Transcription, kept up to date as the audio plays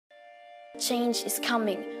Change is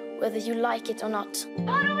coming, whether you like it or not.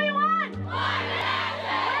 What do we want?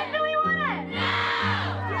 When do we want it?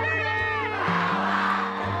 Now!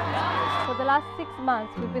 For the last 6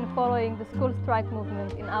 months, we've been following the school strike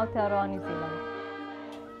movement in Aotearoa, New Zealand.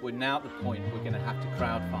 We're now at the point we're going to have to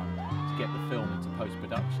crowdfund to get the film into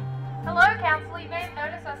post-production. Hello, Council. You may have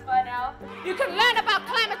noticed us by now. You can learn about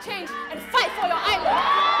climate change and fight for your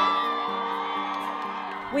island.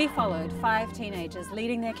 We followed 5 teenagers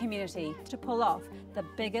leading their community to pull off the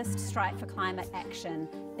biggest strike for climate action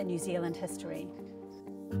in New Zealand history.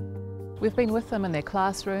 We've been with them in their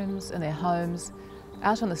classrooms, in their homes,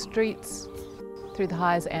 out on the streets, through the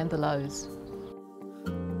highs and the lows.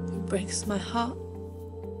 It breaks my heart.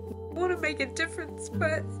 I want to make a difference,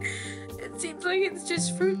 but it seems like it's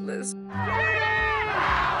just fruitless. We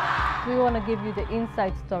want to give you the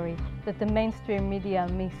inside story that the mainstream media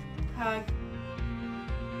missed.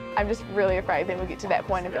 I'm just really afraid that we'll get to that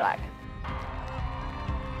point and be like...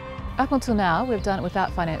 Up until now, we've done it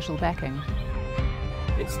without financial backing.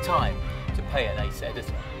 It's time to pay an ace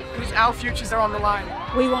editor. Because our futures are on the line.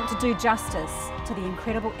 We want to do justice to the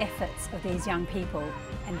incredible efforts of these young people,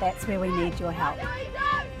 and that's where we need your help.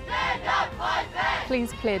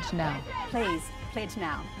 Please pledge now. Please pledge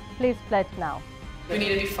now. Please pledge now. We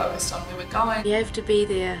need to be focused on where we're going. We have to be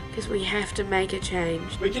there because we have to make a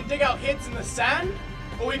change. We can dig our heads in the sand,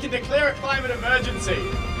 or we can declare a climate emergency.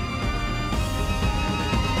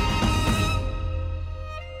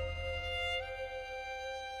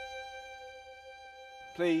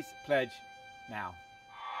 Please pledge now.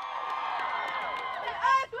 The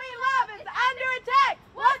earth we love is under attack.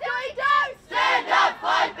 What do we do? Stand up,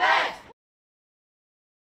 fight back.